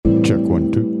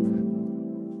1,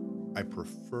 2. I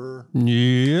prefer.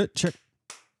 Yeah, check.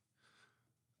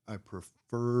 I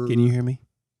prefer. Can you hear me?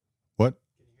 What?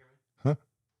 Can you hear me? Huh?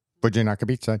 But you're not gonna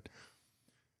beat side.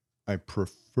 I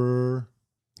prefer.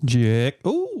 Check.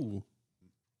 Ooh.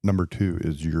 Number 2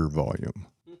 is your volume.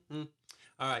 Mm-hmm.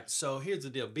 All right. So here's the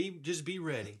deal. Just be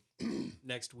ready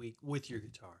next week with your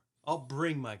guitar. I'll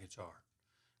bring my guitar.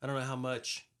 I don't know how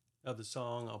much of the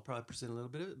song. I'll probably present a little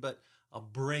bit of it, but I'll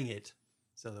bring it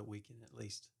so that we can at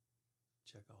least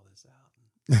check all this out.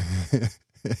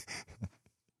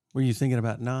 Were you thinking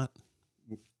about not?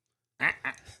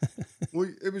 Well,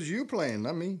 it was you playing,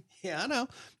 not me. Yeah, I know.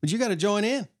 But you got to join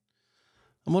in.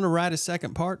 I'm going to write a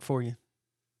second part for you.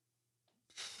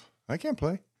 I can't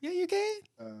play. Yeah, you can.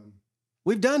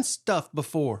 We've done stuff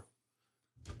before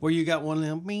where you got one of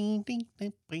them, bing, ding,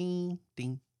 ding, bing,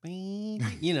 ding, bing,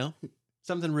 you know,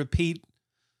 something repeatable.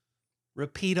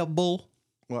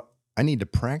 Well, I need to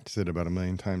practice it about 1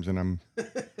 million times, and I'm.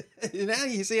 Now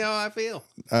you see how I feel.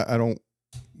 I don't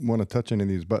want to touch any of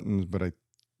these buttons, but I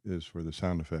is for the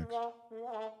sound effects.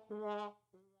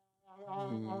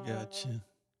 Gotcha.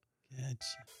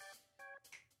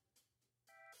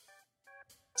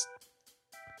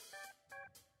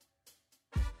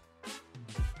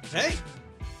 Hey.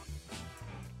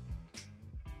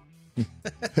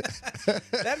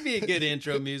 That'd be a good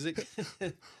intro music.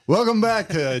 Welcome back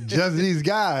to Just These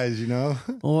Guys, you know.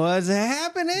 What's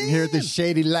happening? Here at the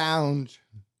Shady Lounge.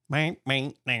 That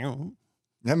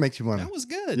That makes you want to. was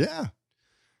good. Yeah.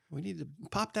 We need to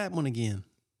pop that one again.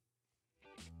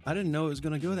 I didn't know it was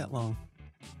going to go that long.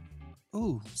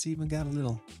 Ooh, it's even got a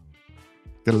little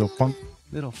funk.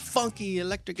 little funky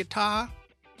electric guitar.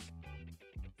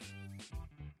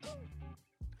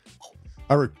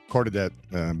 I recorded that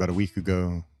about a week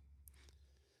ago.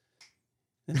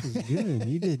 That was good.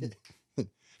 You did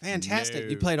fantastic.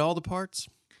 No. You played all the parts?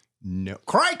 No.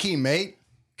 Crikey, mate.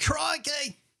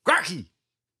 Crikey. Crikey.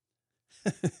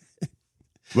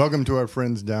 Welcome to our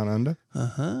friends down under.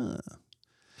 Uh-huh.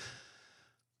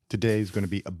 Today's going to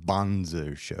be a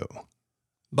bonzo show.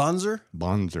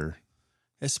 Bonzer?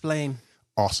 Explain.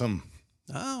 Awesome.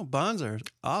 Oh, Bonzer.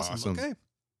 Awesome. Okay.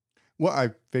 Well, I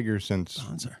figure since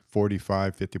Bonzer.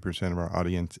 45, 50% of our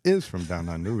audience is from down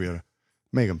under, we got to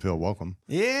make them feel welcome.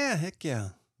 Yeah, heck yeah.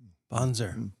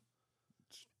 Bonzer.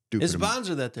 Stupid It's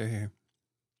Bonzer that they're here.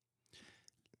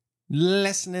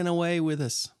 Listening away with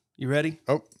us. You ready?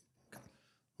 Oh.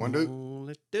 1, 2.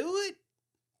 Let's do it.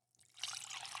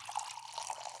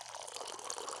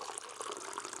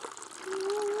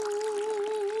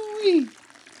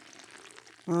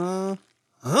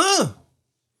 Oh,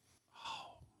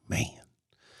 man.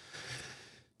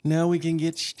 Now we can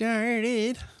get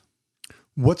started.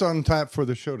 What's on tap for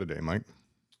the show today, Mike?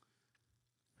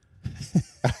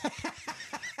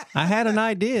 I had an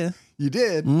idea. You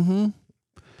did? Mm-hmm.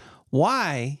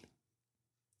 Why,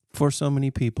 for so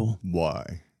many people,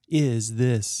 Why? is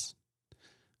this?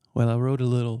 Well, I wrote a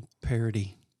little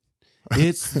parody.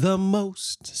 It's the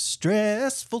most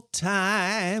stressful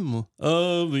time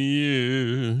of the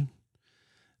year.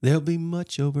 There'll be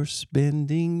much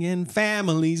overspending and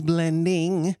families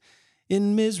blending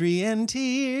in misery and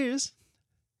tears.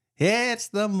 It's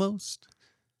the most.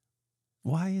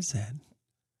 Why is that?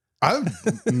 I'm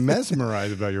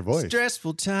mesmerized by your voice.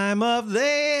 Stressful time of the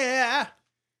year.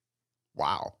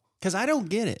 Wow. Because I don't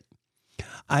get it.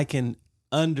 I can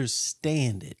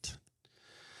understand it.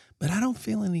 But I don't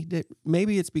feel any.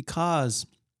 Maybe it's because,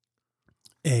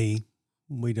 we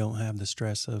don't have the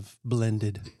stress of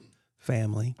blended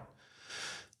family.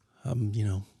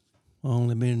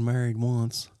 Only been married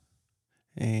once,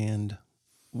 and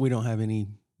we don't have any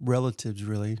relatives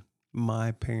really.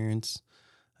 My parents,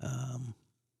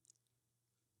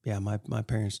 my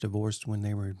parents divorced when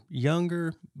they were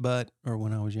younger, or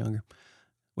when I was younger.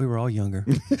 We were all younger.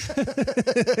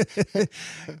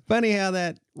 Funny how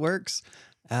that works.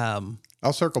 I'll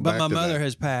circle back. But my to mother that.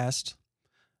 has passed,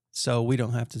 so we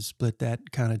don't have to split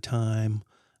that kind of time.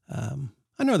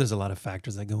 I know there's a lot of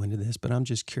factors that go into this, but I'm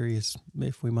just curious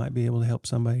if we might be able to help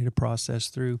somebody to process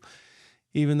through,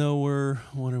 even though we're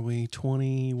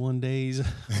 21 days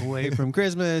away from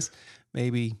Christmas,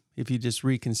 maybe if you just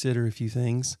reconsider a few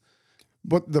things.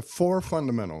 But the 4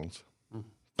 fundamentals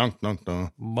dun, dun,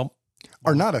 dun, Bump,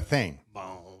 are not a thing.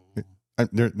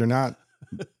 They're not.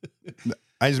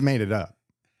 I just made it up.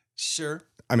 Sure.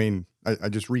 I mean, I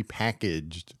just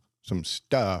repackaged some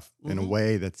stuff in a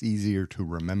way that's easier to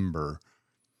remember.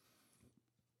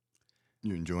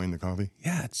 You enjoying the coffee?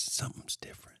 Yeah, something's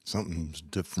different. Something's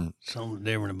different. Something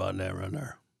different about that right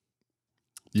there.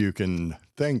 You can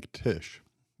thank Tish.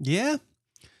 Yeah.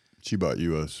 She bought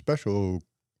you a special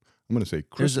I'm going to say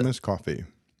Christmas coffee.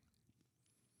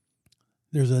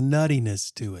 There's a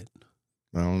nuttiness to it.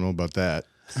 I don't know about that.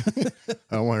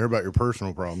 I don't want to hear about your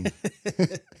personal problem.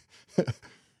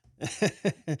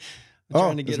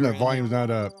 Trying to get that volume's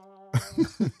not up.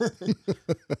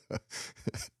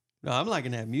 No, I'm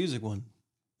liking that music one.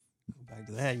 Go back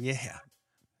to that, yeah.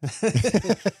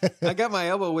 I got my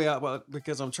elbow way out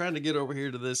because I'm trying to get over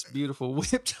here to this beautiful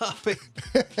whip topic.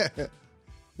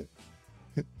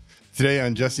 Today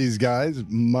on Jesse's Guys,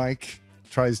 Mike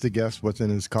tries to guess what's in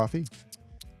his coffee.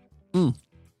 Who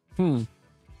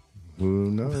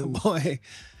knows? Boy,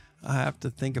 I have to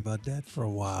think about that for a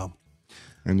while.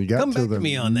 And you got Come till back to the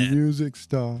me on that. music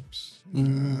stops.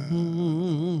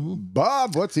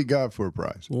 Bob, what's he got for a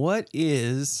prize? What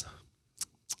is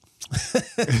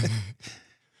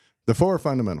The 4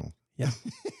 fundamentals. Yeah.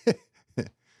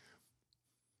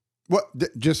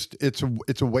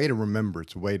 It's a way to remember.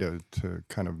 It's a way to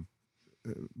kind of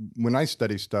when I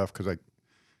study stuff, because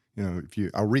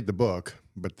I'll read the book,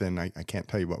 but then I can't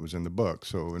tell you what was in the book.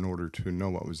 So in order to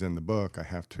know what was in the book, I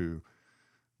have to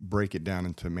break it down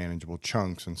into manageable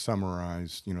chunks and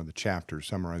summarize, the chapters,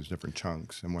 summarize different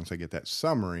chunks. And once I get that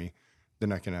summary,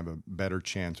 then I can have a better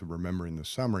chance of remembering the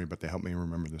summary. But to help me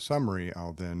remember the summary,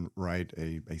 I'll then write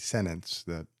a sentence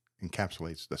that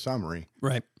encapsulates the summary.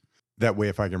 right? That way,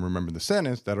 if I can remember the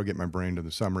sentence, that'll get my brain to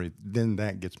the summary. Then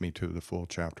that gets me to the full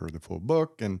chapter or the full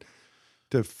book. And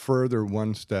to further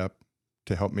one step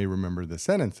to help me remember the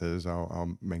sentences,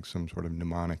 I'll make some sort of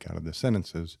mnemonic out of the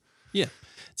sentences. Yeah,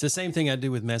 it's the same thing I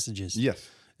do with messages. Yes.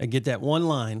 I get that one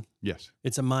line. Yes.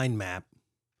 It's a mind map,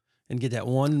 and get that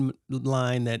one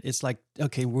line that it's like,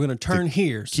 okay, we're going to turn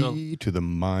here. Key to the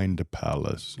mind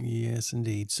palace. Yes,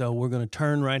 indeed. So we're going to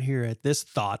turn right here at this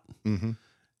thought, Mm-hmm.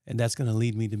 and that's going to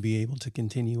lead me to be able to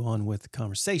continue on with the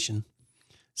conversation.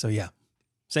 So yeah,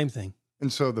 same thing.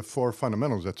 And so the 4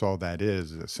 fundamentals, that's all that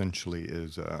is essentially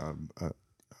is a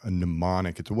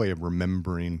mnemonic. It's a way of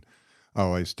remembering. I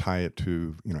always tie it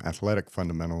to, athletic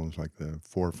fundamentals, like the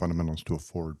 4 fundamentals to a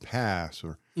forward pass,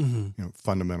 or,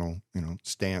 fundamental,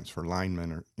 stance for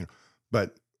linemen, or,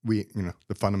 but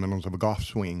the fundamentals of a golf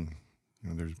swing,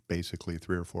 there's basically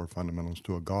 3 or 4 fundamentals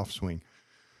to a golf swing.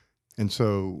 And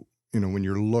so, when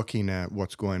you're looking at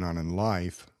what's going on in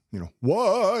life,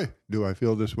 why do I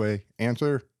feel this way?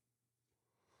 Answer.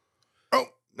 Oh,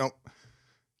 no.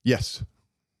 Yes.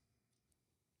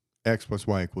 X plus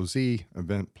Y equals Z,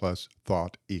 event plus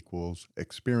thought equals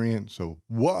experience. So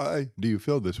why do you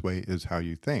feel this way is how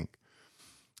you think.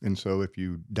 And so if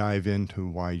you dive into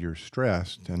why you're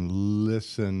stressed and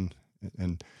listen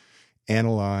and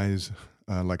analyze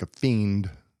like a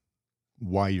fiend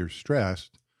why you're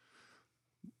stressed,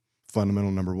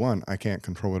 fundamental number 1, I can't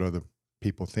control what other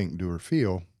people think, do, or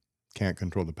feel. Can't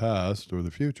control the past or the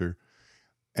future.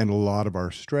 And a lot of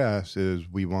our stress is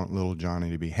we want little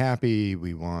Johnny to be happy.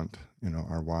 We want,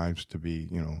 our wives to be,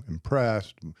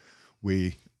 impressed.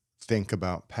 We think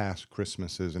about past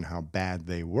Christmases and how bad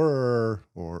they were,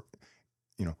 or,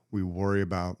 we worry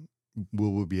about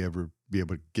will we be able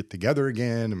to get together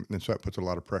again? And so that puts a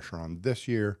lot of pressure on this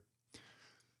year.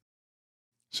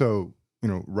 So,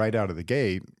 right out of the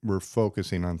gate, we're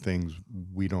focusing on things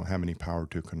we don't have any power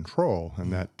to control,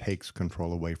 and that takes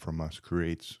control away from us,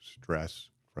 creates stress,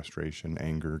 frustration,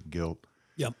 anger, guilt.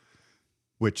 Yep.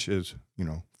 Which is,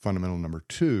 fundamental number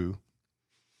 2.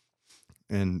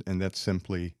 And that's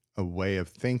simply a way of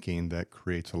thinking that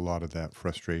creates a lot of that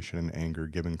frustration and anger,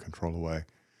 giving control away.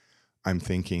 I'm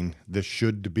thinking this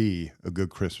should be a good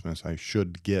Christmas. I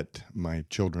should get my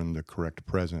children the correct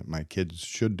present. My kids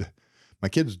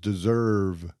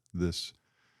deserve this.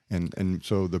 And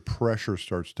so the pressure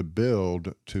starts to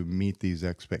build to meet these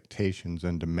expectations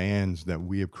and demands that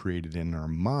we have created in our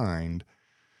mind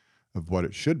of what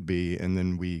it should be. And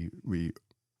then we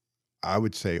I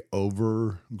would say,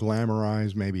 over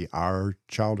glamorize maybe our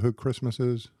childhood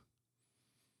Christmases.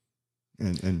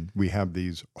 And we have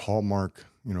these hallmark,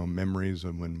 memories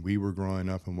of when we were growing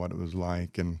up and what it was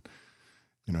like. And,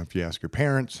 if you ask your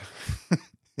parents,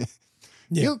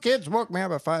 you kids woke me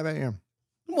up at 5 a.m.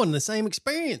 It wasn't the same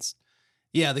experience.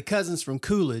 Yeah, the cousins from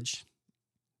Coolidge,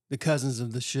 the cousins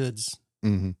of the shoulds,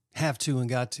 have to and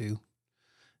got to,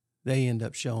 they end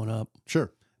up showing up.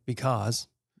 Sure. Because,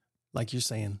 like you're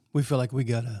saying, we feel like we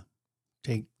got to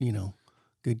take,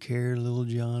 good care of little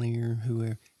Johnny or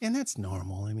whoever. And that's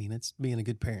normal. I mean, it's being a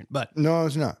good parent. But no,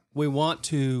 it's not. We want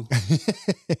to,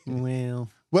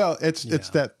 Well, it's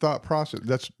that thought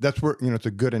process. That's where, it's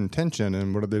a good intention.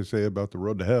 And what do they say about the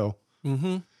road to hell?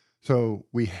 Mm-hmm. So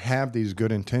we have these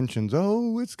good intentions.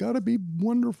 Oh, it's got to be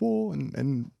wonderful.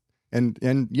 And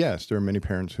yes, there are many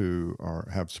parents who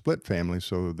have split families.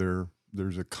 So they're,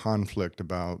 there's a conflict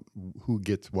about who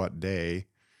gets what day.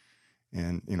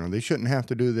 And, they shouldn't have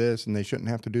to do this and they shouldn't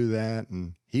have to do that.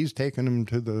 And he's taking them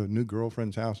to the new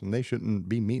girlfriend's house and they shouldn't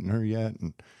be meeting her yet.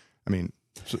 And I mean,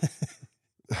 so,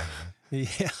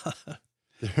 Yeah,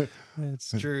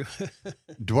 that's true.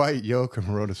 Dwight Yoakam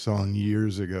wrote a song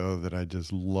years ago that I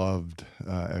just loved.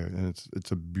 And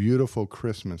it's a beautiful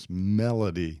Christmas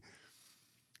melody,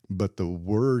 but the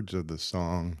words of the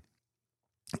song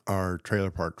are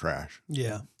trailer park trash.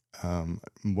 Yeah.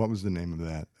 What was the name of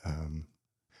that?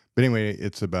 But anyway,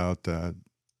 it's about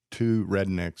two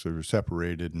rednecks that are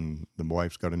separated, and the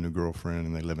wife's got a new girlfriend,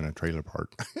 and they live in a trailer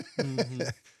park. Mm-hmm.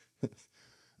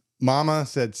 Mama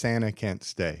said Santa can't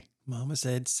stay. Mama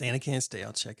said Santa can't stay.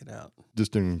 I'll check it out.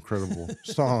 Just an incredible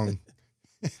song.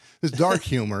 It's dark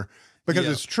humor because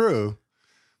it's true.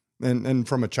 And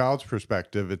from a child's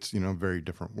perspective, it's, a very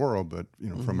different world, but,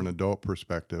 from an adult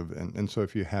perspective. And so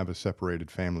if you have a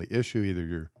separated family issue, either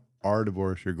you are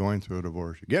divorced, you're going through a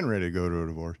divorce, you're getting ready to go to a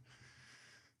divorce,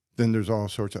 then there's all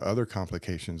sorts of other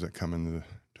complications that come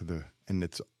into and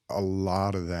it's a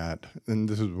lot of that. And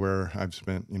this is where I've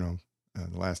spent, the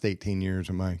last 18 years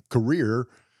of my career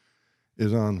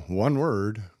is on one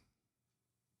word: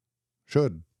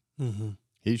 should. Mm-hmm.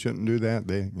 He shouldn't do that.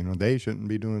 They shouldn't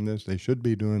be doing this. They should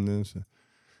be doing this.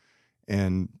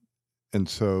 And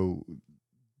so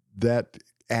that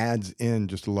adds in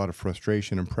just a lot of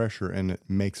frustration and pressure, and it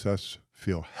makes us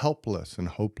feel helpless and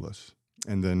hopeless.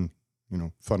 And then,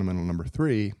 fundamental number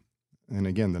 3, and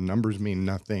again, the numbers mean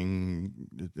nothing.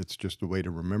 It's just a way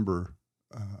to remember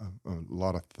a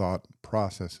lot of thought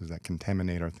processes that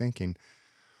contaminate our thinking.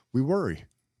 We worry.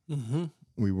 Mm-hmm.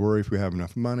 We worry if we have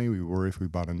enough money. We worry if we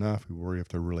bought enough. We worry if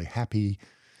they're really happy.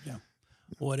 Yeah.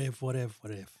 What if?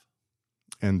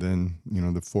 And then,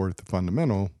 the 4th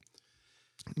fundamental,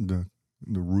 the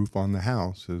roof on the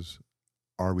house is,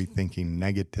 are we thinking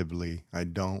negatively? I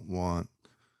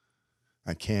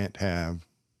can't have.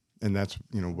 And that's,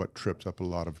 what trips up a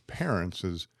lot of parents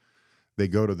is they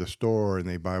go to the store and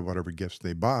they buy whatever gifts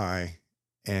they buy,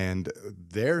 and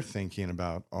they're thinking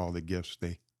about all the gifts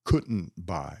they couldn't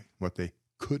buy, what they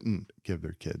couldn't give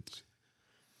their kids.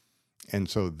 And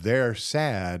so they're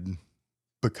sad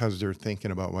because they're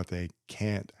thinking about what they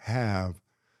can't have,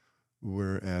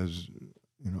 whereas,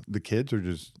 the kids are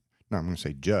just, not I'm going to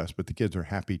say just, but the kids are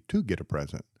happy to get a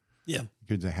present. Yeah. The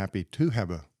kids are happy to have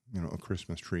a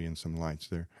Christmas tree and some lights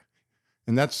there.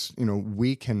 And that's,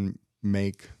 we can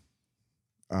make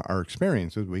our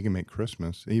experiences, we can make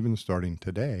Christmas, even starting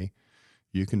today,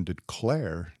 you can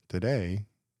declare today,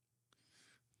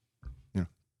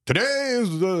 today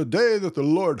is the day that the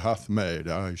Lord hath made.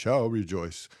 I shall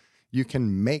rejoice. You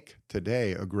can make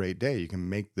today a great day. You can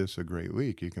make this a great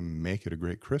week. You can make it a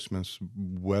great Christmas,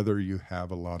 whether you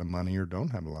have a lot of money or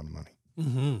don't have a lot of money.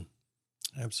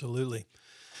 Mm-hmm. Absolutely.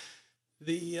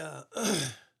 The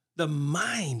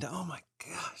mind. Oh my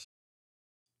gosh.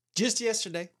 Just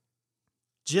yesterday.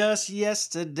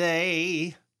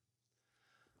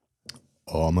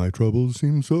 All my troubles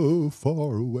seem so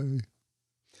far away.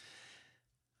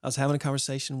 I was having a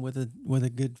conversation with a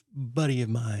good buddy of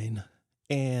mine,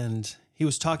 and he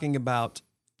was talking about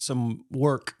some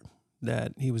work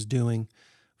that he was doing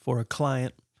for a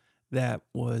client that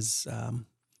was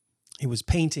he was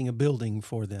painting a building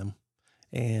for them,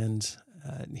 and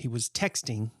he was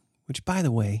texting, which, by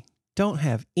the way, don't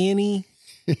have any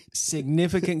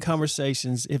significant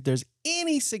conversations if there's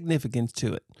any significance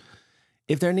to it.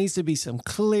 If there needs to be some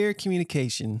clear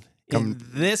communication in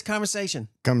this conversation.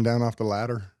 Come down off the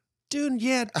ladder. Dude,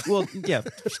 yeah. Well, yeah.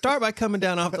 Start by coming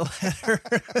down off the ladder.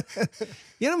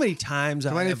 You know how many times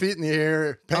 20 feet in the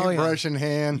air, paintbrush in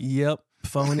hand. Yep.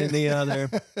 Phone in the other.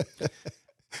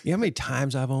 You know how many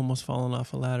times I've almost fallen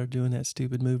off a ladder doing that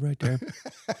stupid move right there?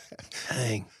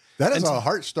 Dang. That is a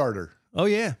heart starter. Oh,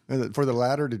 yeah. For the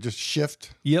ladder to just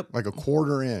shift. Yep. Like a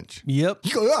quarter inch. Yep.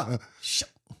 You go, ah.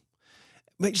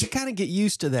 But you kind of get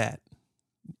used to that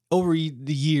over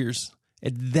the years.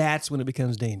 And that's when it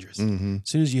becomes dangerous. Mm-hmm. As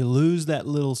soon as you lose that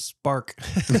little spark,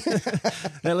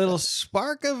 that little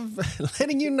spark of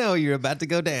letting you know you're about to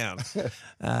go down,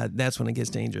 that's when it gets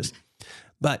dangerous.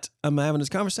 But I'm having this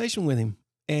conversation with him,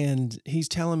 and he's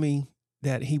telling me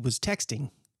that he was texting.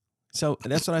 So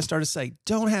that's what I started to say.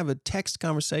 Don't have a text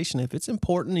conversation. If it's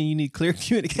important and you need clear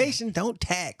communication, don't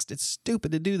text. It's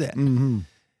stupid to do that. Mm-hmm.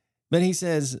 But he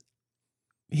said,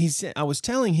 I was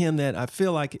telling him that I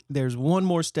feel like there's one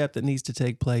more step that needs to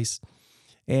take place.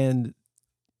 And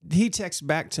he texts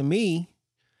back to me.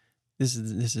 This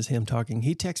is him talking.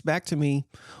 He texts back to me,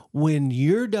 when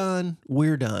you're done,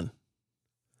 we're done.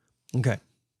 Okay.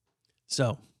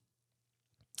 So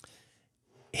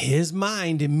his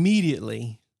mind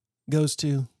immediately goes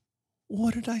to,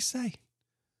 what did I say?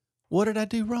 What did I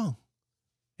do wrong?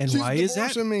 And She's why is that?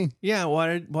 divorcing me. Yeah,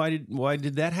 why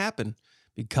did that happen?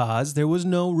 Because there was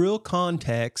no real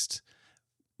context.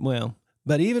 Well,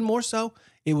 but even more so,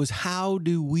 it was how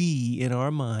do we in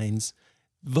our minds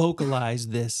vocalize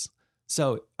this?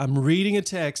 So I'm reading a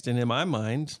text, and in my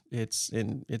mind, it's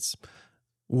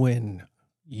when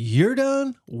you're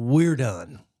done, we're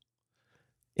done.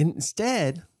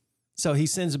 Instead, so he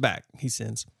sends it back. He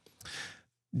sends,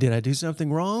 did I do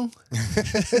something wrong?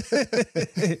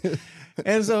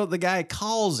 And so the guy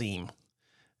calls him,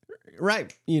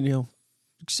 right? As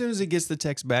soon as he gets the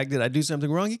text back, did I do something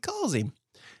wrong? He calls him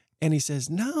and he says,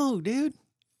 no, dude,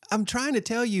 I'm trying to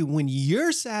tell you, when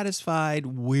you're satisfied,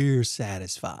 we're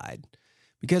satisfied,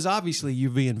 because obviously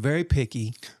you're being very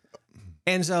picky.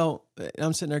 And so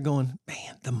I'm sitting there going,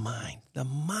 man, the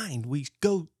mind, we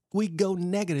go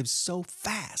negative so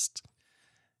fast.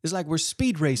 It's like we're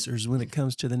speed racers when it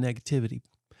comes to the negativity.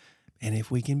 And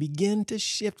if we can begin to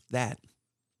shift that,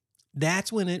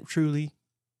 that's when it truly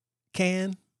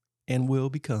can and will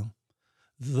become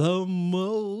the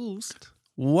most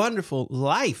wonderful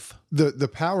life. The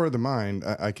power of the mind,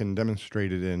 I can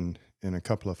demonstrate it in a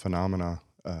couple of phenomena.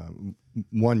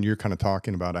 One you're kind of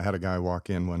talking about. I had a guy walk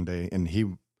in one day, and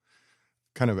he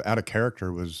kind of out of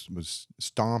character was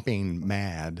stomping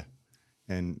mad.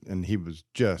 And he was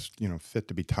just, fit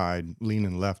to be tied,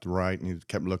 leaning left, right. And he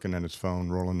kept looking at his phone,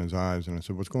 rolling his eyes. And I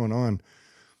said, what's going on?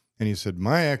 And he said,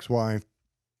 my ex-wife,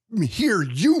 here,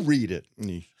 you read it. And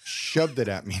he shoved it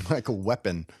at me like a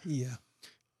weapon. Yeah.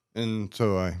 And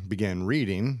so I began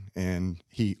reading, and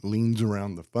he leans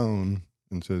around the phone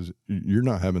and says, you're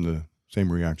not having the same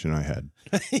reaction I had.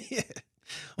 Yeah.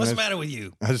 What's the matter with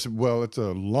you? I said, well, it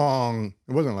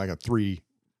wasn't like a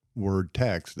 3-word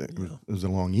text. It was a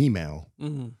long email.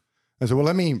 Mm-hmm. I said, well,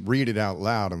 let me read it out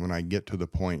loud. And when I get to the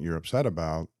point you're upset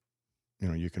about,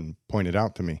 you can point it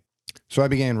out to me. So I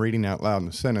began reading out loud,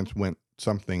 and the sentence went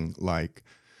something like,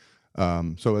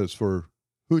 so as for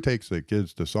who takes the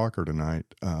kids to soccer tonight,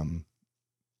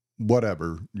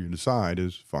 whatever you decide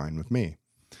is fine with me.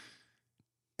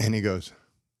 And he goes,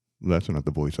 that's not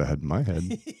the voice I had in my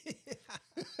head.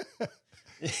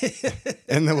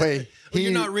 And the way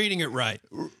you're not reading it right.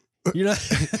 You're not.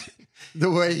 The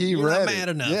way he You're read not mad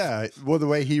it. enough. Yeah. Well, the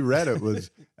way he read it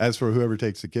was, as for whoever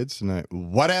takes the kids tonight,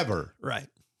 whatever. Right.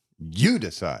 You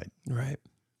decide. Right.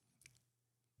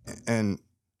 And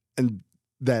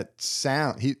that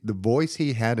sound, the voice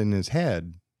he had in his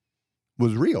head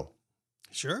was real.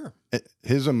 Sure.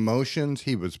 His emotions,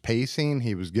 he was pacing.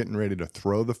 He was getting ready to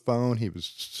throw the phone. He was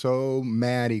so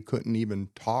mad he couldn't even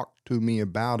talk to me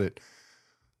about it.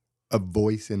 A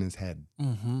voice in his head.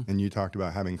 Mm-hmm. And you talked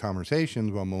about having conversations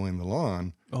while mowing the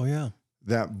lawn. Oh, yeah.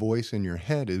 That voice in your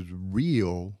head is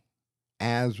real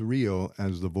as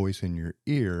the voice in your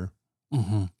ear.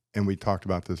 Mm-hmm. And we talked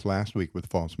about this last week with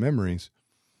false memories.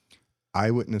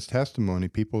 Eyewitness testimony,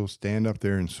 people stand up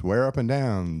there and swear up and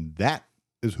down, that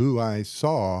is who I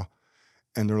saw.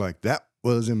 And they're like, that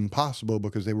was impossible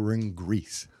because they were in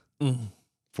Greece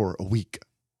for a week.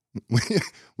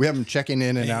 We have him checking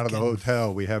in and out of the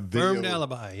hotel. We have video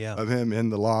alibi, of him in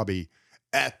the lobby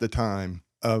at the time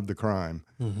of the crime.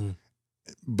 Mm-hmm.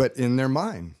 But in their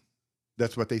mind,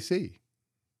 that's what they see.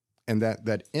 And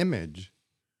that image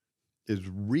is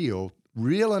real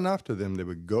enough to them. They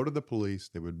would go to the police.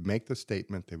 They would make the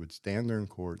statement. They would stand there in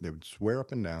court. They would swear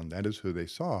up and down that is who they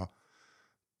saw.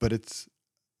 But it's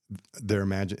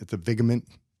it's a figment,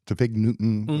 it's a fig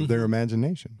Newton of their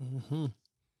imagination. Mm-hmm.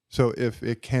 So if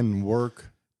it can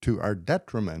work to our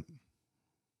detriment,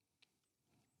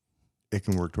 it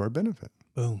can work to our benefit.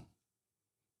 Boom.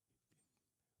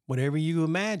 Whatever you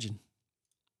imagine,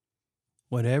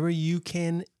 whatever you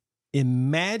can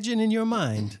imagine in your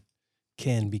mind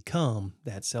can become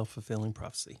that self-fulfilling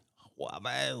prophecy. Wow,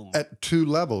 boom. At 2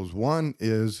 levels. One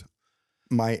is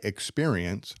my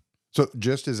experience. So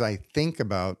just as I think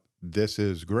about this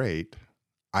is great,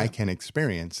 I can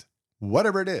experience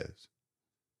whatever it is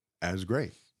as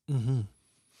great. Mm-hmm.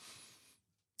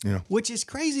 Which is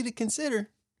crazy to consider.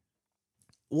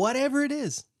 Whatever it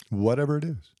is. Whatever it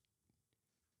is.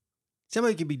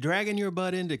 Somebody could be dragging your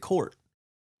butt into court,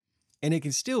 and it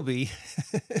can still be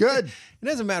good. It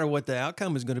doesn't matter what the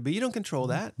outcome is going to be. You don't control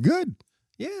that. Good.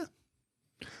 Yeah.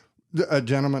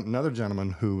 Another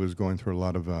gentleman who was going through a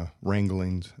lot of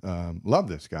wranglings, loved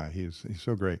this guy. He's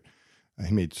so great.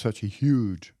 He made such a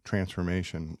huge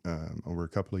transformation over a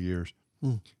couple of years.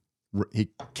 He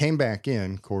came back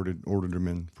in, court had ordered him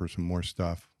in for some more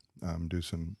stuff, do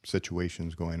some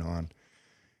situations going on.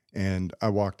 And I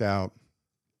walked out,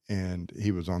 and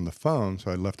he was on the phone,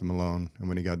 so I left him alone. And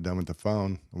when he got done with the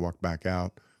phone, I walked back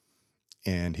out,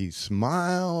 and he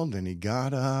smiled, and he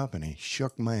got up, and he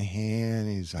shook my hand.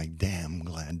 He's like, "Damn,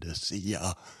 glad to see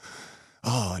ya."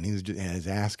 Oh, and he was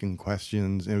asking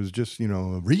questions. It was just,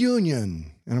 a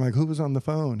reunion. And I'm like, "Who was on the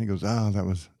phone?" He goes, "Oh, that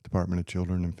was Department of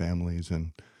Children and Families.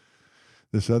 And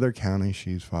this other county,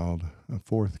 she's filed a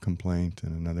 4th complaint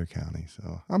in another county.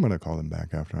 So I'm going to call them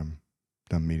back after I'm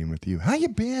done meeting with you. How you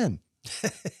been?"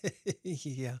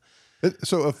 Yeah.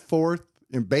 So a 4th,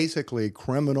 basically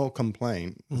criminal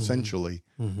complaint, essentially.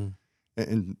 Mm-hmm.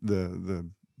 And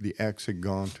the ex had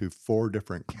gone to 4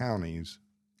 different counties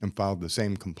and filed the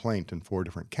same complaint in 4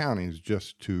 different counties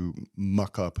just to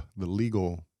muck up the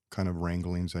legal kind of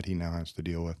wranglings that he now has to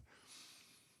deal with.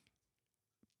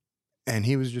 And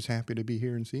he was just happy to be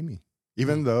here and see me.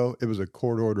 Even though it was a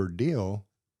court-ordered deal,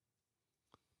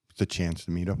 it's a chance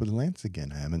to meet up with Lance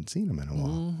again. I haven't seen him in a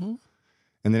while. Mm-hmm.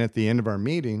 And then at the end of our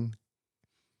meeting,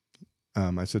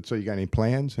 I said, "So you got any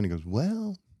plans?" And he goes,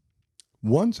 "Well,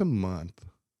 once a month,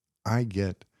 I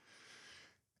get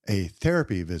a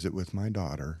therapy visit with my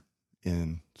daughter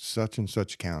in such and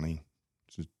such county.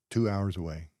 It's 2 hours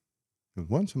away. He goes,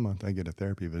 once a month, I get a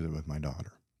therapy visit with my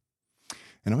daughter."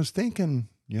 And I was thinking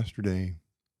yesterday,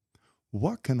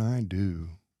 what can I do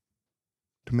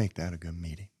to make that a good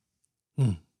meeting?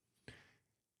 Mm.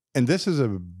 And this is a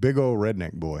big old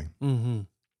redneck boy. Mm-hmm.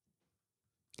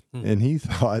 And he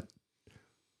thought,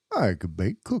 I could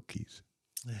bake cookies.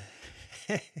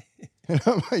 And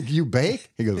I'm like, "You bake?"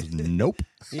 He goes, "Nope."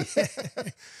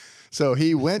 So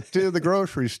he went to the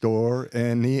grocery store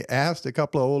and he asked a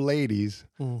couple of old ladies,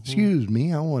 "Excuse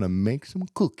me, I want to make some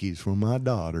cookies for my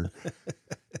daughter.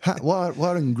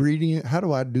 What ingredient? How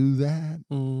do I do that?"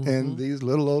 And these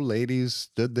little old ladies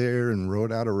stood there and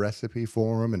wrote out a recipe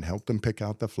for him and helped him pick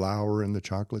out the flour and the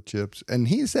chocolate chips. And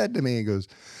he said to me, he goes,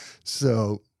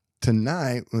 "So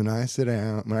tonight when I sit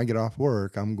down, when I get off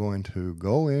work, I'm going to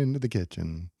go into the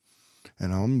kitchen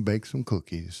and I'm going to bake some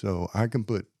cookies so I can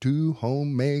put 2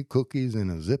 homemade cookies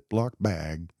in a Ziploc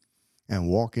bag and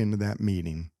walk into that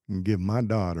meeting and give my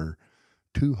daughter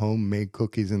 2 homemade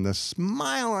cookies." And the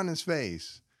smile on his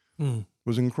face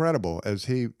was incredible as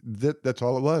that's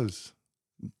all it was.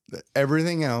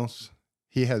 Everything else,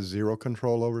 he has zero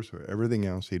control over. So everything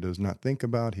else he does not think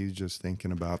about. He's just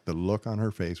thinking about the look on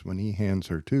her face when he hands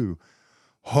her 2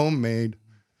 homemade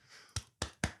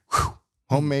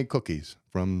cookies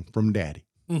from Daddy.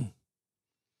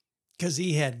 Because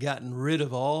he had gotten rid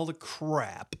of all the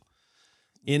crap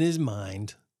in his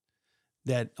mind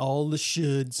that all the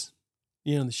shoulds,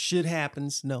 the should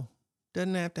happens. No,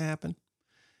 doesn't have to happen.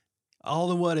 All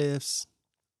the what ifs,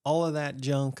 all of that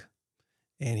junk.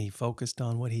 And he focused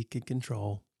on what he could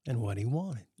control and what he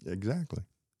wanted. Exactly.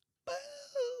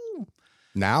 Boom.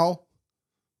 Now,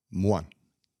 1.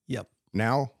 Yep.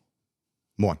 Now,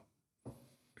 1.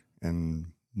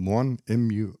 And 1,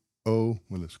 M-U-O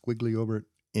with a squiggly over it,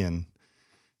 N,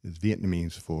 is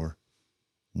Vietnamese for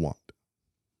want.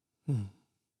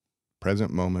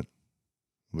 Present moment,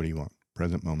 what do you want?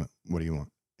 Present moment, what do you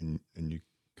want? And you,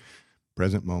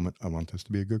 present moment, I want this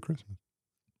to be a good Christmas.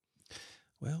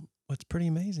 Well, what's pretty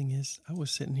amazing is I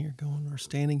was standing here going,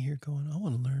 I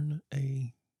want to learn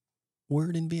a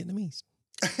word in Vietnamese.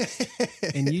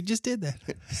 And you just did that.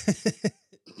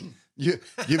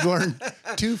 You've learned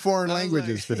 2 foreign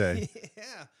languages today.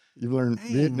 Yeah. You've learned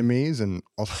Vietnamese and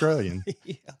Australian.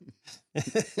 Yeah.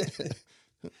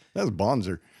 That's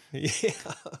Bonzer. Yeah.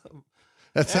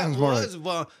 That sounds more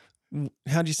like...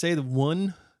 How'd you say the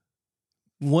one?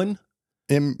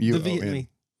 M-U-O-N. The Vietnamese.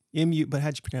 M-U, but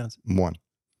how'd you pronounce it? 1.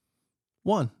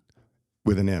 1.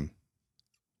 With an M.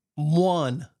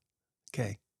 1.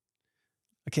 Okay.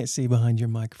 I can't see behind your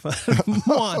microphone.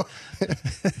 1.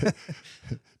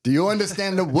 Do you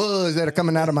understand the words that are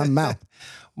coming out of my mouth?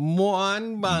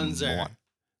 1 Bonzer. 1.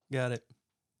 Got it.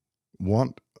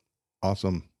 Want.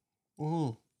 Awesome.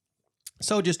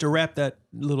 So just to wrap that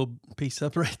little piece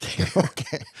up right there.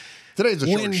 Okay. Today's a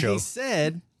short show.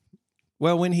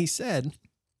 When he said,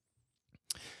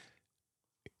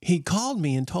 he called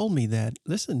me and told me that,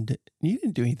 listen, you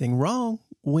didn't do anything wrong.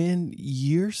 When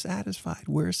you're satisfied,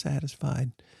 we're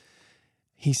satisfied.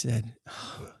 He said,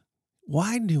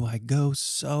 why do I go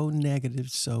so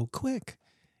negative so quick?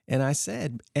 And I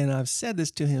said, and I've said this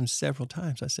to him several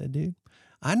times. I said, dude,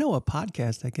 I know a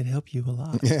podcast that could help you a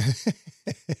lot.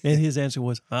 And his answer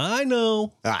was, I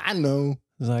know. I know. I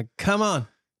was like, come on.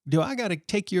 Do I got to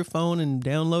take your phone and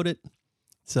download it?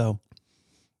 So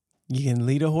you can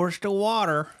lead a horse to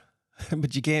water,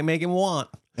 but you can't make him want.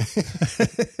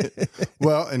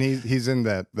 Well, and he's in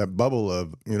that bubble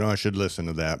of, I should listen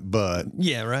to that, but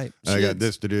Yeah, right. I got Shoulds.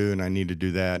 this to do, and I need to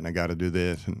do that, and I got to do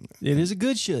this. And It is a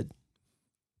good should.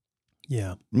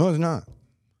 Yeah. no, it's not.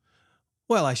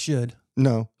 Well, I should.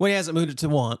 No, Well, he hasn't moved it to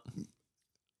want.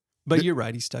 But you're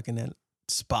right. He's stuck in that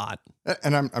spot.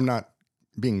 and I'm not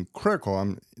being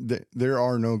critical. There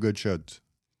are no good shoulds.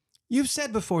 You've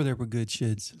said before there were good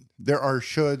shoulds. There are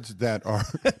shoulds that are.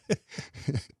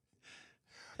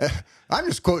 I'm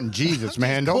just quoting Jesus,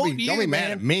 man. Don't be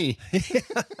mad at me.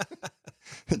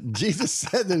 Jesus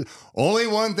said there's only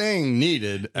one thing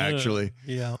needed, actually.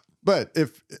 Yeah. But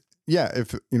if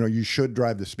you should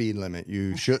drive the speed limit,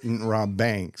 you shouldn't rob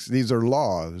banks. These are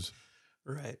laws.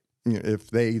 Right.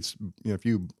 If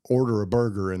you order a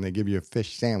burger and they give you a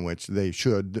fish sandwich, they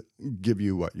should give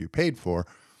you what you paid for.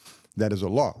 That is a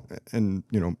law. And,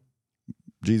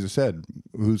 Jesus said,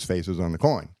 whose face is on the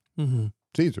coin? Mm-hmm.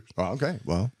 Caesar's. Oh, okay.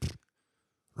 Well,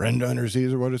 render unto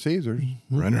Caesar what is Caesar's.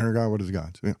 Render unto God what is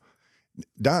God's.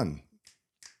 Done.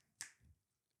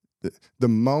 The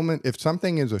moment, if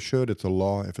something is a should, it's a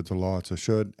law. If it's a law, it's a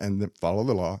should. And then follow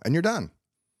the law, and you're done.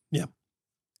 Yeah.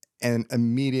 And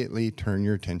immediately turn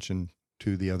your attention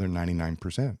to the other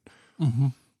 99%. Mm-hmm.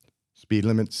 Speed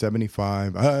limit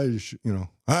 75. I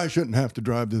shouldn't have to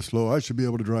drive this slow. I should be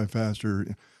able to drive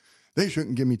faster. They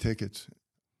shouldn't give me tickets.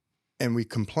 And we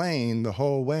complain the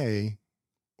whole way,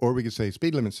 or we could say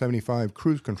speed limit 75,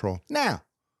 cruise control. Now,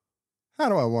 how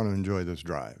do I want to enjoy this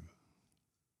drive?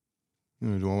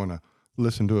 Do I want to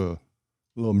listen to a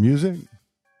little music?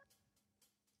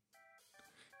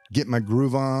 Get my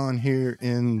groove on here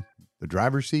in the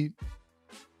driver's seat?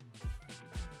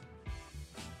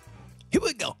 Here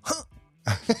we go. Huh?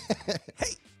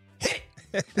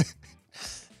 Hey.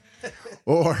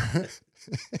 Or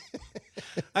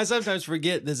I sometimes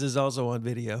forget this is also on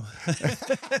video.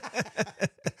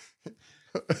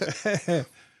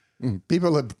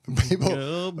 people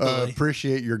Oh, boy.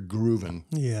 appreciate your grooving.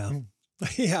 Yeah.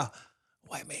 Yeah.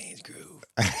 White man's groove.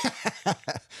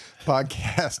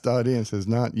 Podcast audience has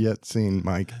not yet seen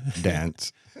Mike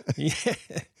dance. Yeah.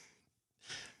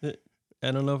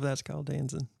 I don't know if that's called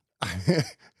dancing.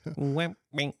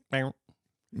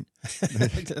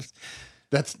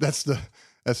 That's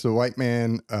the white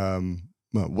man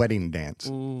wedding dance.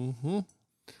 Mm-hmm.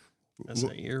 That's an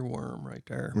earworm right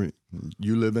there.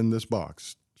 You live in this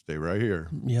box. Stay right here.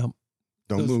 Yep.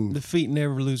 Don't move. The feet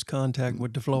never lose contact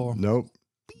with the floor. Nope.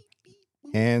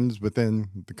 Hands within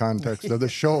the context of the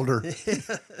shoulder.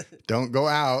 Don't go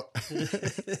out.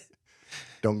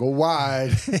 Don't go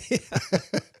wide.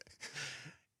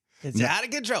 It's out of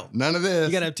control. None of this.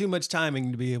 You got to have too much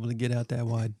timing to be able to get out that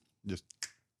wide. Just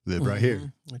live right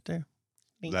here. Right there.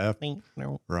 Left.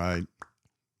 No. Right.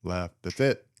 Left. That's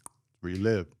it. Where you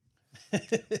live.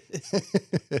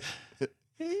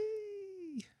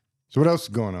 So what else is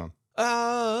going on?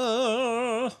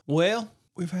 Well,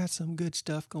 we've had some good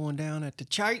stuff going down at the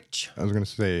church. I was going to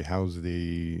say, how's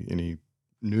any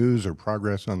news or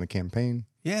progress on the campaign?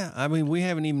 Yeah, I mean, we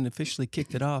haven't even officially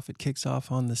kicked it off. It kicks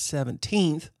off on the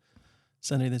 17th,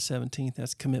 Sunday the 17th.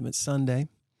 That's Commitment Sunday.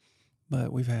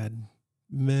 But we've had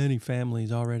many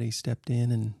families already stepped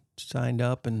in and signed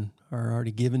up and are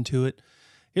already given to it.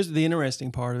 Here's the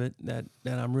interesting part of it that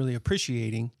I'm really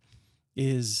appreciating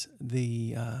is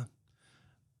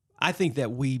I think that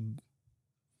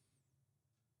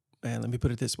let me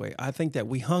put it this way. I think that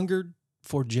we hungered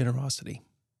for generosity,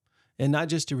 and not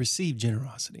just to receive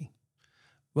generosity,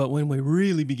 but when we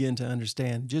really begin to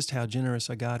understand just how generous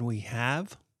a God we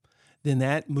have, then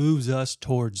that moves us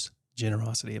towards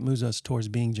generosity. It moves us towards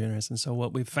being generous. And so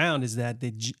what we've found is that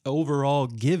the overall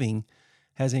giving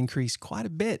has increased quite a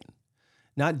bit,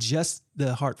 not just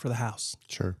the heart for the house,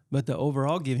 Sure. but the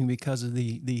overall giving because of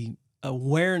the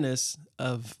awareness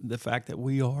of the fact that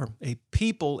we are a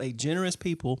people, a generous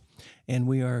people, and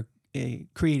we are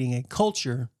creating a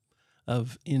culture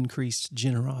of increased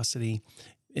generosity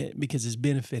because it's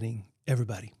benefiting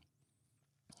everybody.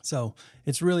 So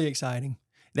it's really exciting.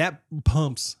 That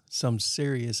pumps some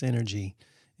serious energy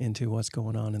into what's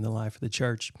going on in the life of the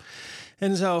church.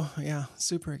 And so, yeah,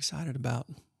 super excited about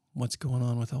what's going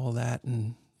on with all that.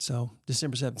 And so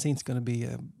December 17th is going to be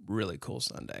a really cool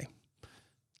Sunday.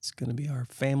 It's going to be our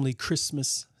family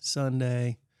Christmas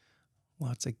Sunday.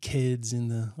 Lots of kids in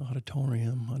the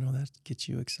auditorium. I know that gets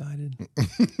you excited,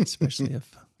 especially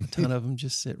if a ton of them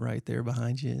just sit right there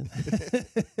behind you.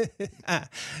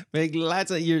 Make lots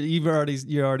of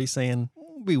you're already saying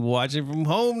we'll be watching from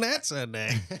home that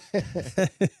Sunday.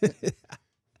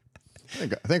 I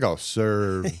think I'll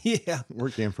serve. Yeah,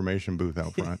 Work the information booth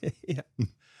out front. Yeah.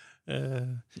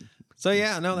 So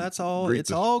yeah, no, that's all. Greet It's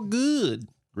the- all good.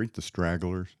 Greet the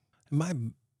stragglers. Am I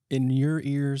in your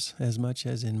ears as much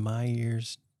as in my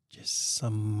ears? Just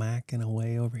some macking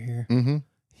away over here. Mm-hmm.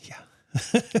 Yeah.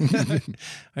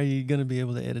 Are you going to be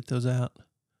able to edit those out?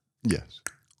 Yes.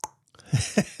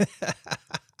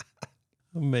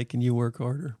 I'm making you work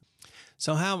harder.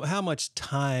 So how much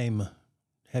time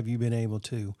have you been able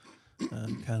to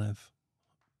kind of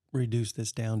reduce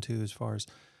this down to as far as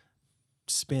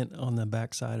spent on the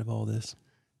backside of all this?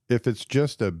 If it's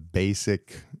just a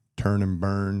basic turn and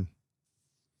burn,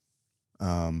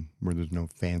 where there's no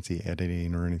fancy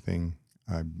editing or anything,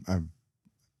 I've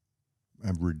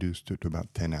reduced it to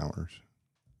about 10 hours.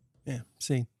 Yeah,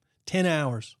 see, 10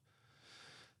 hours.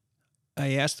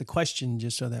 I asked the question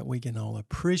just so that we can all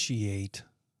appreciate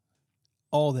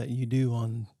all that you do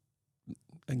on,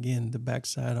 again, the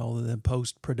backside, all of the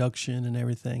post-production and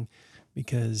everything,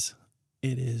 because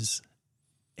it is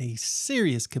a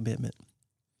serious commitment.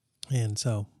 And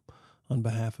so, on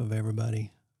behalf of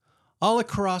everybody all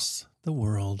across the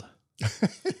world,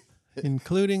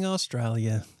 including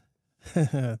Australia,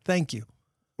 thank you.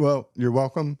 Well, you're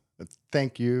welcome.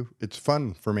 Thank you. It's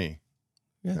fun for me.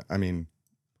 Yeah. I mean,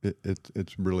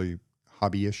 it's really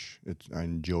hobbyish. I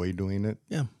enjoy doing it.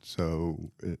 Yeah.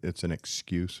 So it's an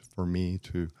excuse for me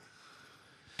to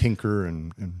tinker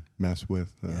and mess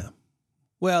with. Yeah.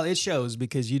 Well, it shows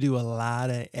because you do a lot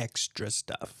of extra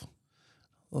stuff.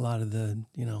 A lot of the,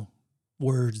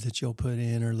 words that you'll put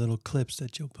in or little clips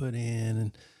that you'll put in.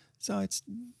 And so it's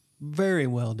very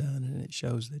well done, and it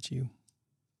shows that you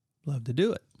love to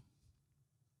do it.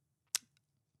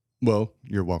 Well,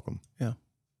 you're welcome. Yeah.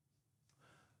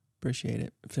 Appreciate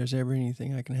it. If there's ever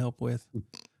anything I can help with,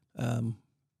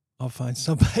 I'll find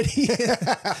somebody.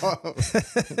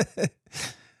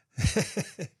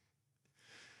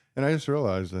 And I just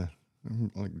realized that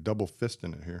I'm like double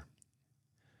fisting it here.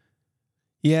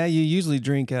 Yeah, you usually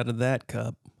drink out of that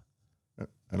cup.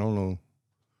 I don't know.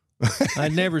 I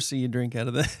never see you drink out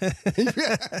of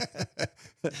that.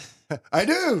 I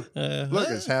do. Look,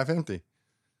 it's half empty.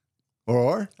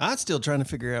 Or I'm still trying to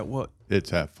figure out what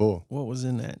it's half full. What was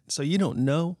in that. So you don't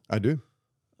know? I do.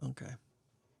 Okay.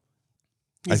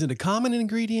 Is it a common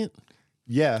ingredient?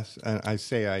 Yes, and I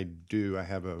say I do. I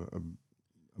have a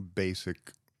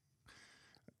basic.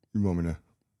 You want me to?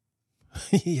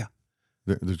 Yeah.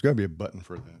 There's got to be a button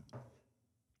for that.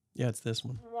 Yeah, it's this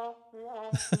one.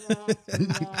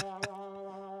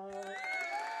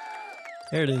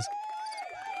 There it is.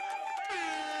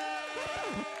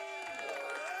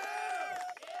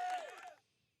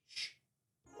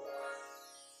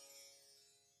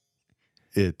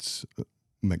 It's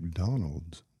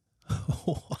McDonald's.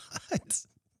 What?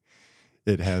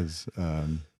 It has.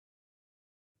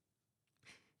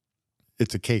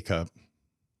 It's a K-cup.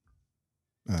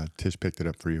 Tish picked it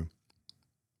up for you.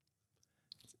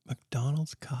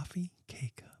 McDonald's coffee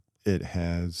K-cup. It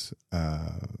has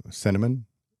cinnamon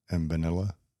and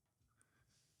vanilla.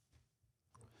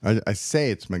 I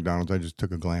say it's McDonald's. I just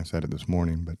took a glance at it this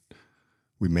morning, but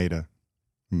we made a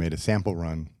sample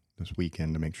run this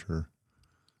weekend to make sure.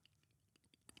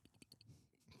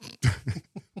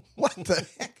 What the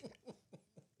heck?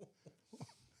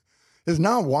 It's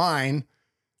not wine.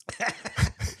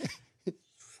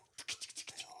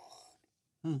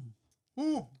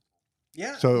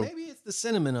 Yeah, so maybe it's the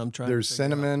cinnamon I'm trying there's to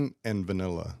figure cinnamon and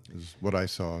vanilla is what I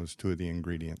saw as two of the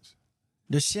ingredients.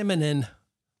 The cinnamon.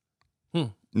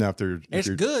 Now, It's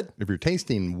good. If you're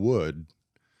tasting wood,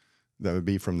 that would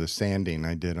be from the sanding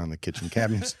I did on the kitchen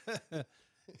cabinets.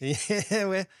 Yeah,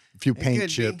 well, A few it paint could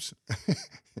chips.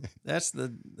 that's the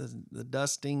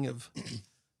dusting of.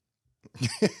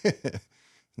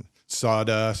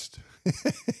 Sawdust.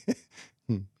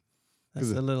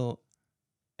 That's a little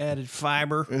added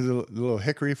fiber, There's a little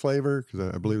hickory flavor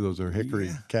because I believe those are hickory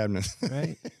cabinets.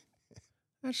 right?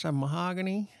 That's some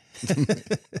mahogany.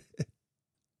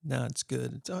 No, it's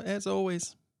good. It's as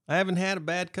always. I haven't had a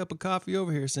bad cup of coffee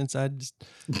over here since I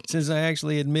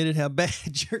actually admitted how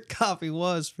bad your coffee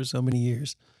was for so many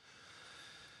years.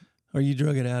 Or you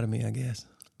drug it out of me, I guess.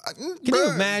 Can you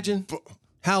imagine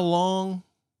how long?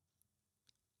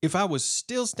 If I was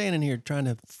still standing here trying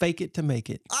to fake it to make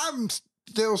it. I'm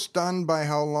still stunned by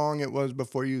how long it was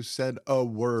before you said a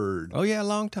word. Oh, yeah, a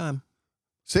long time.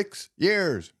 6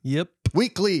 years. Yep.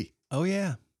 Weekly. Oh,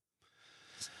 yeah.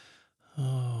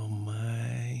 Oh,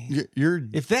 my. You're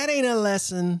If that ain't a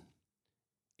lesson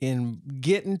in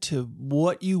getting to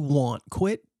what you want,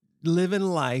 quit living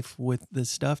life with the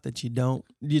stuff that you don't.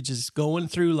 You're just going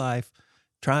through life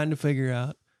trying to figure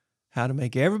out how to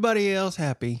make everybody else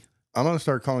happy. I'm going to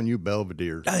start calling you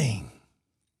Belvedere. Dang.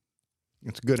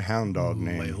 It's a good hound dog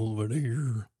name.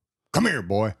 Belvedere. Come here,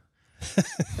 boy.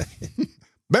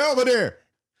 Belvedere.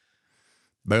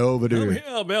 Come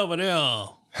here, Belvedere.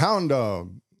 Hound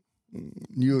dog.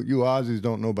 You Aussies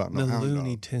don't know about no The hound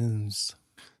Looney dog. Tunes.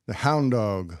 The hound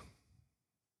dog.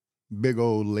 Big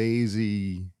old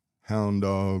lazy hound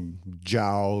dog,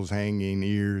 jowls hanging,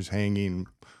 ears hanging,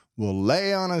 will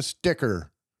lay on a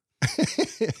sticker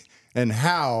and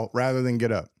howl rather than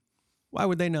get up. Why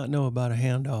would they not know about a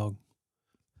hound dog?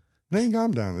 They ain't got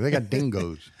them down there. They got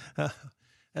dingoes.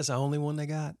 That's the only one they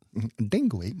got. A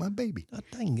dingo ate my baby. A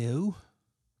dingo.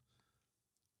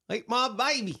 Ate my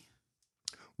baby.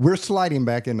 We're sliding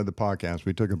back into the podcast.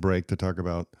 We took a break to talk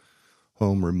about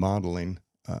home remodeling.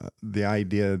 The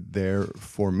idea there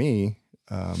for me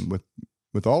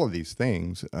with all of these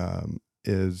things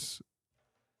is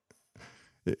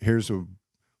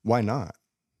why not?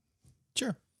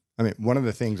 Sure. I mean, one of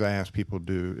the things I ask people to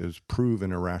do is prove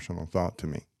an irrational thought to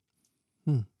me.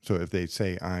 So if they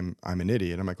say I'm an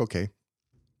idiot, I'm like, okay,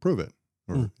 prove it.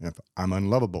 Or if I'm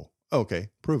unlovable, okay,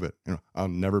 prove it. I'll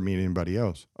never meet anybody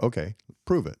else. Okay,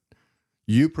 prove it.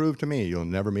 You prove to me you'll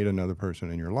never meet another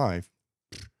person in your life.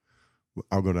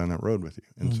 I'll go down that road with you.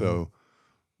 And so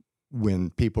when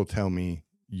people tell me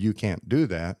you can't do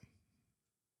that,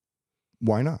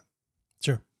 why not?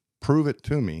 Sure. Prove it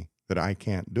to me that I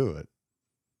can't do it.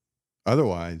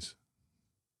 Otherwise,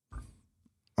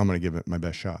 I'm going to give it my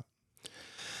best shot.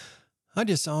 I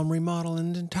just saw him remodel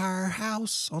an entire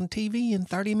house on TV in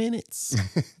 30 minutes.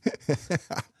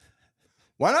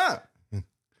 Why not?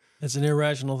 That's an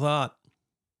irrational thought.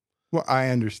 Well, I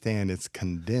understand it's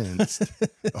condensed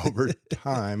over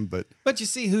time, but you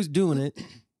see who's doing it.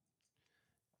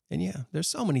 And yeah, there's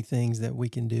so many things that we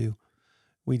can do.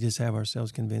 We just have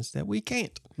ourselves convinced that we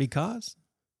can't because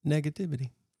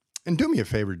negativity. And do me a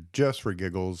favor, just for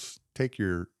giggles, take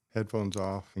your headphones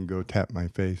off and go tap my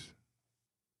face.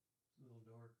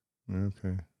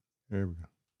 Okay, there we go.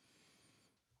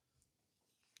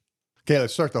 Okay,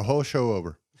 let's start the whole show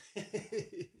over.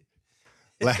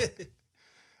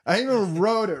 I even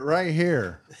wrote it right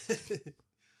here.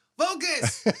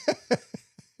 Focus!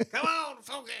 Come on,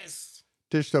 focus!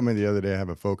 Tish told me the other day I have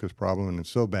a focus problem, and it's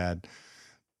so bad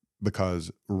because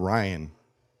Ryan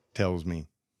tells me.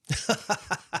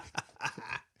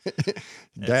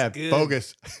 Dad, good.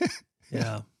 focus.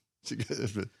 Yeah. She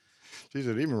said,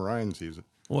 even Ryan sees it.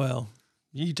 Well,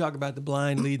 you talk about the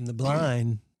blind leading the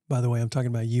blind. By the way, I'm talking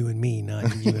about you and me,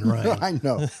 not you and Ryan. I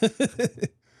know.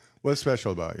 What's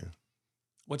special about you?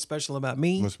 What's special about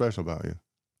me? What's special about you?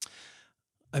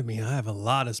 I mean, I have a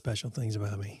lot of special things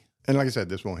about me. And like I said,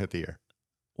 this won't hit the air.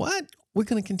 What? We're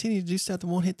going to continue to do stuff that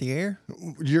won't hit the air?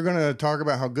 You're going to talk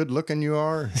about how good looking you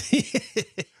are?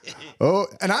 Oh,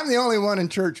 and I'm the only one in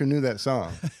church who knew that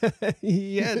song.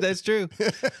 Yeah, that's true.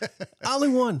 Only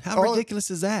one. How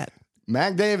ridiculous is that?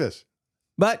 Mac Davis.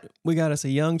 But we got us a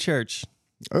young church.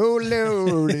 Oh,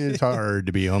 Lord, it's hard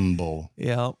to be humble.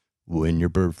 Yeah. When you're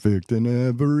perfect in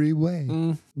every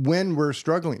way. When we're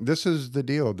struggling, this is the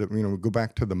deal that, we go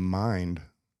back to the mind,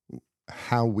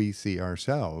 how we see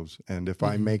ourselves. And if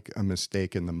I make a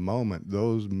mistake in the moment,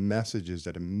 those messages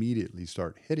that immediately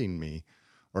start hitting me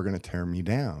are going to tear me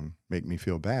down, make me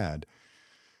feel bad.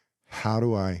 How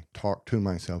do I talk to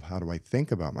myself? How do I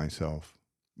think about myself?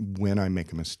 When I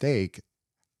make a mistake,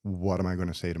 what am I going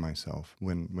to say to myself?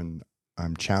 When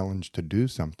I'm challenged to do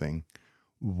something,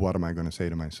 what am I going to say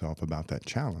to myself about that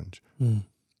challenge?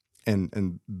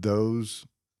 And those,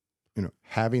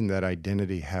 having that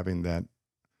identity, having that,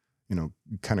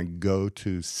 kind of go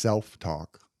to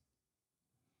self-talk.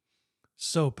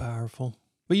 So powerful.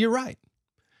 But you're right.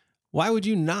 Why would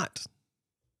you not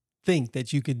think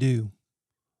that you could do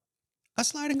a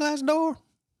sliding glass door?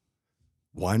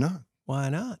 Why not? Why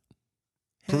not?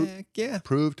 Heck yeah.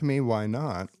 Prove to me why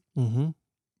not, Mm-hmm.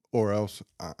 or else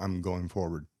I'm going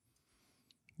forward.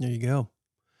 There you go.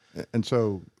 And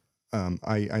so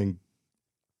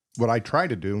what I try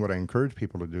to do and what I encourage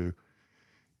people to do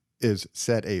is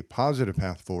set a positive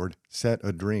path forward, set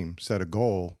a dream, set a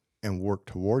goal, and work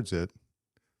towards it,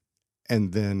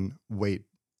 and then wait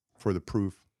for the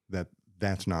proof that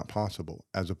that's not possible,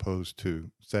 as opposed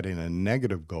to setting a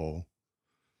negative goal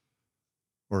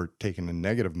or taking a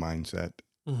negative mindset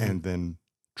and then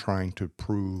trying to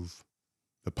prove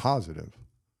the positive.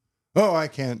 Oh, I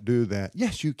can't do that.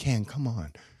 Yes, you can. Come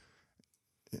on.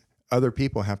 Other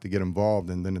people have to get involved,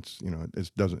 and then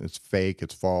it's fake,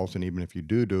 it's false, and even if you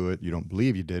do it, you don't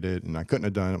believe you did it, and I couldn't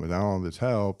have done it without all this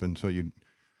help, and so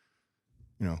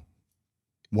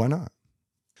why not?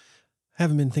 I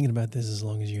haven't been thinking about this as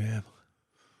long as you have.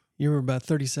 You were about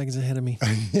 30 seconds ahead of me.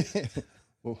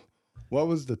 Well, what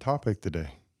was the topic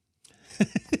today?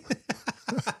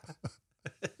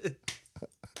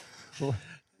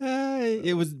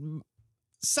 It was,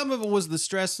 some of it was the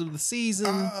stress of the season.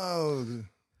 Oh,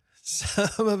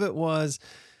 Some of it was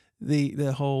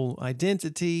the whole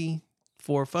identity,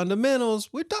 four fundamentals.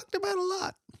 We talked about a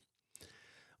lot.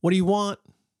 What do you want?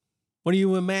 What do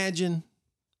you imagine?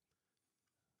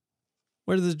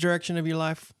 Where's the direction of your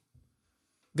life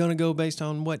going to go based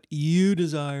on what you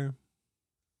desire?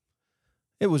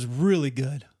 It was really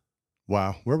good.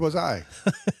 wow. Where was I?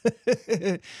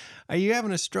 Are you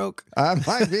having a stroke? I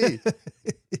might be.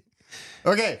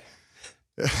 Okay.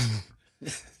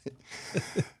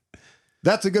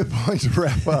 That's a good point to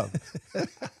wrap up.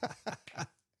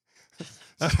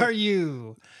 Are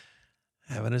you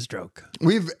having a stroke?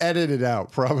 We've edited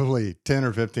out probably 10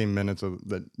 or 15 minutes of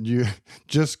that you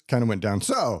just kind of went down.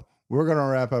 So we're going to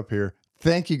wrap up here.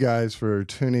 Thank you guys for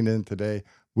tuning in today.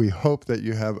 We hope that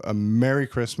you have a Merry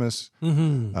Christmas.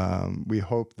 Mm-hmm. We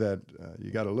hope that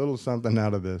you got a little something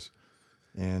out of this.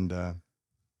 And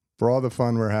for all the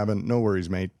fun we're having, no worries,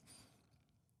 mate.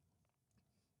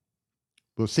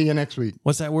 We'll see you next week.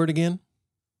 What's that word again?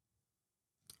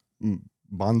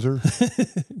 Bonzer.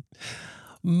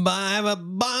 Have a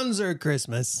bonzer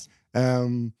Christmas.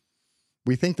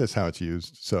 We think that's how it's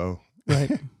used. So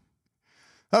Right.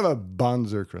 have a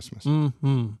bonzer Christmas.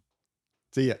 Mm-hmm.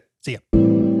 See ya. See ya.